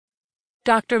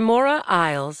Dr. Maura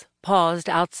Isles paused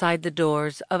outside the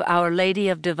doors of Our Lady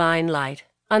of Divine Light,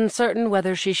 uncertain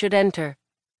whether she should enter.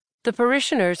 The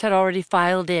parishioners had already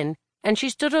filed in, and she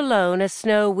stood alone as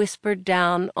snow whispered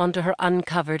down onto her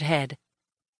uncovered head.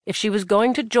 If she was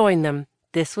going to join them,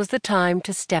 this was the time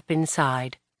to step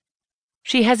inside.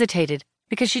 She hesitated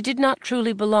because she did not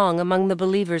truly belong among the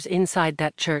believers inside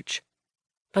that church.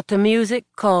 But the music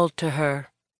called to her,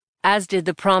 as did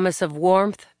the promise of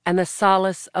warmth and the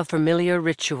solace of familiar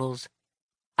rituals.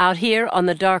 Out here on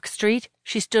the dark street,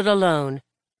 she stood alone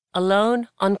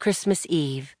on Christmas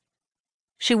Eve.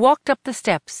 She walked up the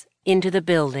steps into the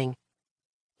building.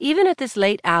 Even at this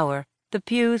late hour, the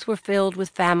pews were filled with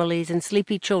families and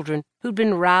sleepy children who'd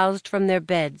been roused from their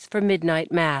beds for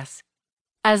midnight mass.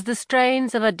 As the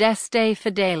strains of Adeste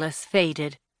Fidelis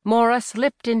faded, Maura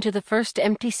slipped into the first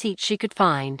empty seat she could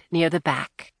find near the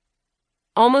back.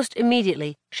 Almost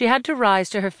immediately, she had to rise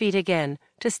to her feet again,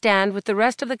 to stand with the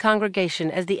rest of the congregation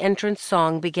as the entrance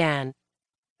song began.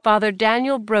 Father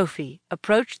Daniel Brophy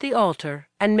approached the altar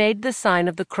and made the sign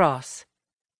of the cross.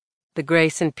 "The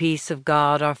grace and peace of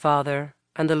God our Father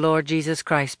and the Lord Jesus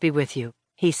Christ be with you,"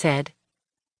 he said.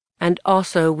 "And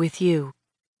also with you,"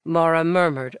 Maura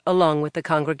murmured along with the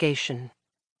congregation.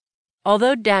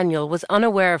 Although Daniel was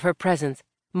unaware of her presence,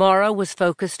 Maura was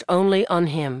focused only on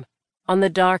him, on the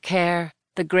dark hair,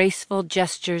 the graceful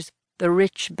gestures, the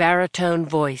rich baritone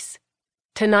voice.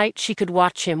 Tonight she could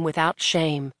watch him without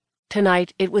shame.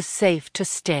 Tonight it was safe to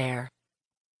stare.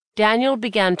 Daniel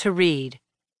began to read.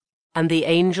 "And the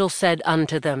angel said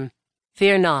unto them,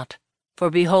 Fear not, for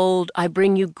behold, I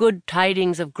bring you good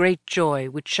tidings of great joy,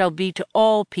 which shall be to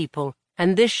all people,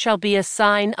 and this shall be a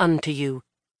sign unto you.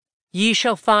 Ye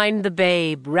shall find the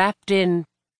babe wrapped in—"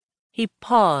 He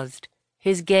paused,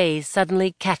 his gaze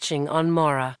suddenly catching on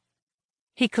Maura.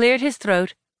 He cleared his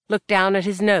throat, looked down at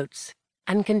his notes,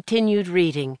 and continued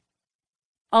reading.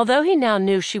 Although he now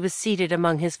knew she was seated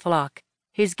among his flock,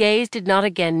 his gaze did not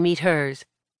again meet hers.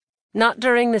 Not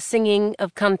during the singing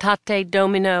of Cantate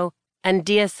Domino and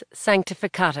Dies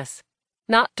Sanctificatus,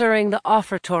 not during the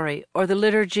offertory or the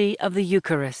liturgy of the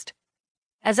Eucharist.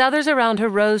 As others around her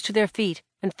rose to their feet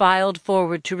and filed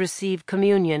forward to receive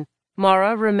communion,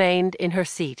 Maura remained in her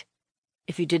seat.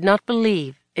 If you did not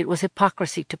believe, it was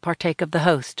hypocrisy to partake of the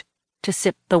host, to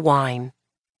sip the wine.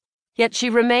 Yet she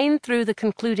remained through the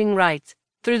concluding rites,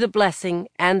 through the blessing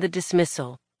and the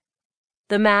dismissal.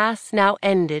 The Mass now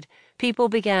ended, people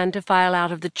began to file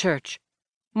out of the church.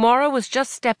 Maura was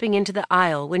just stepping into the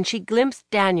aisle when she glimpsed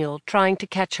Daniel trying to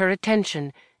catch her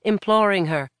attention, imploring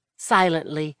her,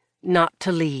 silently, not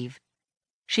to leave.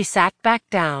 She sat back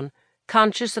down,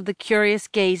 conscious of the curious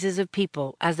gazes of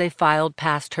people as they filed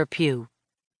past her pew.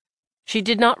 She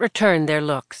did not return their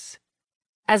looks.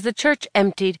 As the church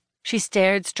emptied, she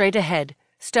stared straight ahead,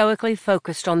 stoically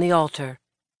focused on the altar.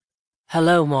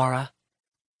 "Hello, Maura."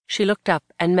 She looked up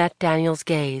and met Daniel's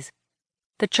gaze.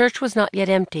 The church was not yet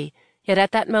empty, yet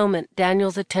at that moment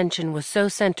Daniel's attention was so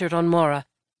centered on Maura,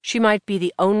 she might be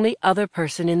the only other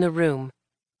person in the room.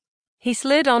 He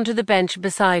slid onto the bench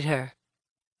beside her.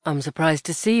 "I'm surprised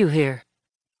to see you here."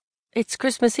 "It's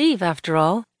Christmas Eve, after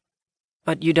all."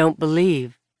 "But you don't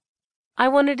believe." "I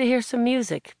wanted to hear some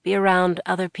music, be around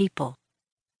other people."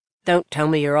 "Don't tell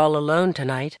me you're all alone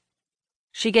tonight."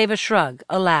 She gave a shrug,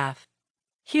 a laugh.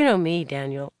 "You know me,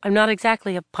 Daniel. I'm not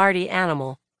exactly a party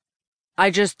animal." "I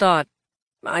just thought,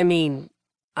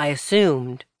 I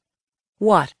assumed."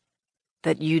 "What?"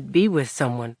 "That you'd be with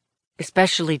someone,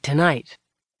 especially tonight."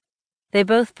 They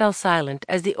both fell silent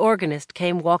as the organist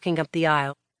came walking up the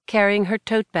aisle, carrying her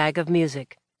tote bag of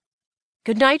music.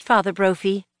 "Good night, Father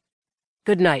Brophy."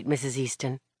 "Good night, Mrs.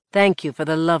 Easton. Thank you for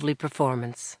the lovely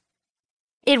performance."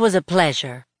 "It was a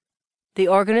pleasure." The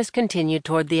organist continued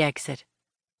toward the exit.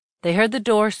 They heard the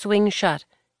door swing shut,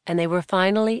 and they were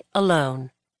finally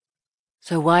alone.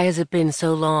 "So why has it been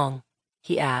so long?"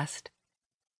 he asked.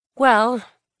 "Well,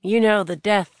 you know the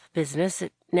death business,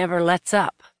 it never lets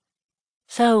up."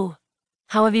 "So,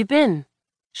 how have you been?"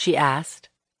 she asked.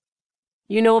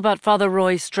 "You know about Father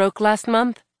Roy's stroke last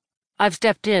month? I've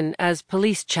stepped in as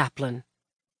police chaplain."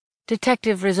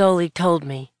 "Detective Rizzoli told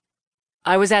me."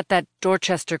 "I was at that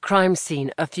Dorchester crime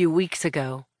scene a few weeks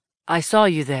ago. I saw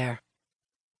you there."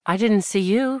 "I didn't see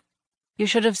you. You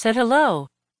should have said hello."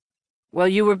 "Well,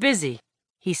 you were busy."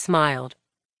 He smiled.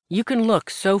 "You can look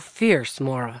so fierce,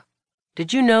 Maura.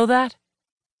 Did you know that?"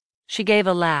 She gave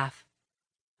a laugh.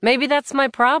 "Maybe that's my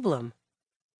problem."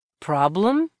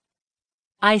 "Problem?"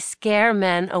 "I scare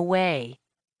men away."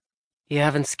 "You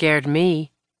haven't scared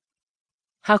me."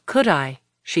 "How could I?"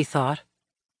 she thought.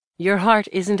 "Your heart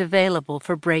isn't available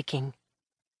for breaking."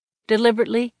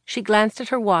 Deliberately, she glanced at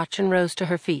her watch and rose to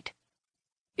her feet.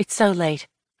 "It's so late,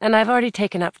 and I've already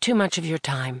taken up too much of your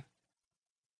time."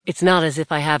 "It's not as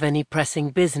if I have any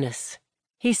pressing business,"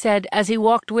 he said as he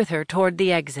walked with her toward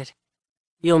the exit.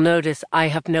 "You'll notice I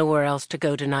have nowhere else to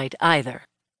go tonight either."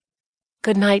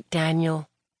 "Good night, Daniel,"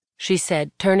 she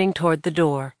said, turning toward the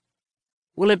door.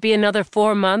 "Will it be another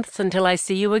 4 months until I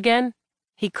see you again?"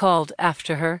 he called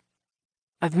after her.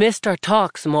 "I've missed our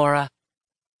talks, Mora."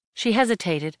 She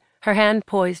hesitated, her hand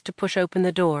poised to push open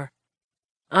the door.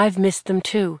 "I've missed them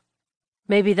too.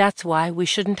 Maybe that's why we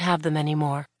shouldn't have them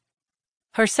anymore."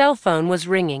 Her cell phone was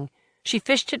ringing. She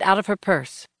fished it out of her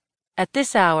purse. At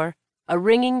this hour, a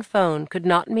ringing phone could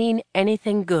not mean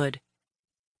anything good.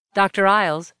 "Dr.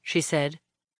 Isles," she said.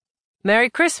 "Merry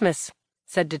Christmas,"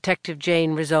 said Detective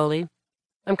Jane Rizzoli.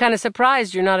 "I'm kind of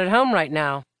surprised you're not at home right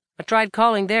now. I tried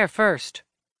calling there first."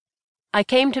 "I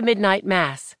came to midnight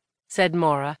mass," said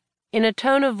Mora, in a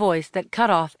tone of voice that cut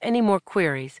off any more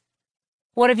queries.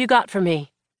 "What have you got for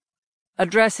me?"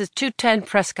 "Address is 210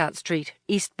 Prescott Street,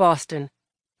 East Boston.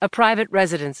 A private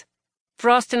residence.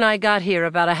 Frost and I got here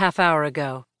about a half hour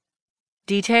ago."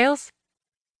 "Details?"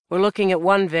 "We're looking at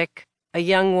one Vic, a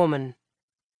young woman."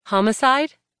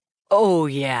 "Homicide?" "Oh,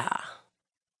 yeah."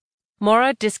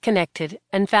 Mora disconnected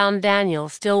and found Daniel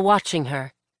still watching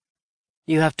her.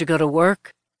 "You have to go to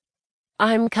work?"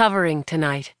 "I'm covering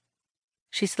tonight."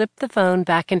 She slipped the phone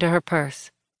back into her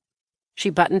purse. She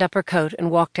buttoned up her coat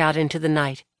and walked out into the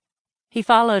night. He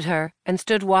followed her and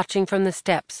stood watching from the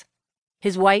steps,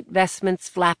 his white vestments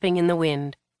flapping in the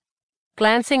wind.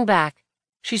 Glancing back,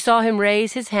 she saw him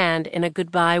raise his hand in a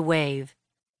goodbye wave.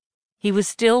 He was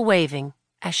still waving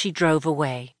as she drove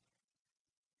away.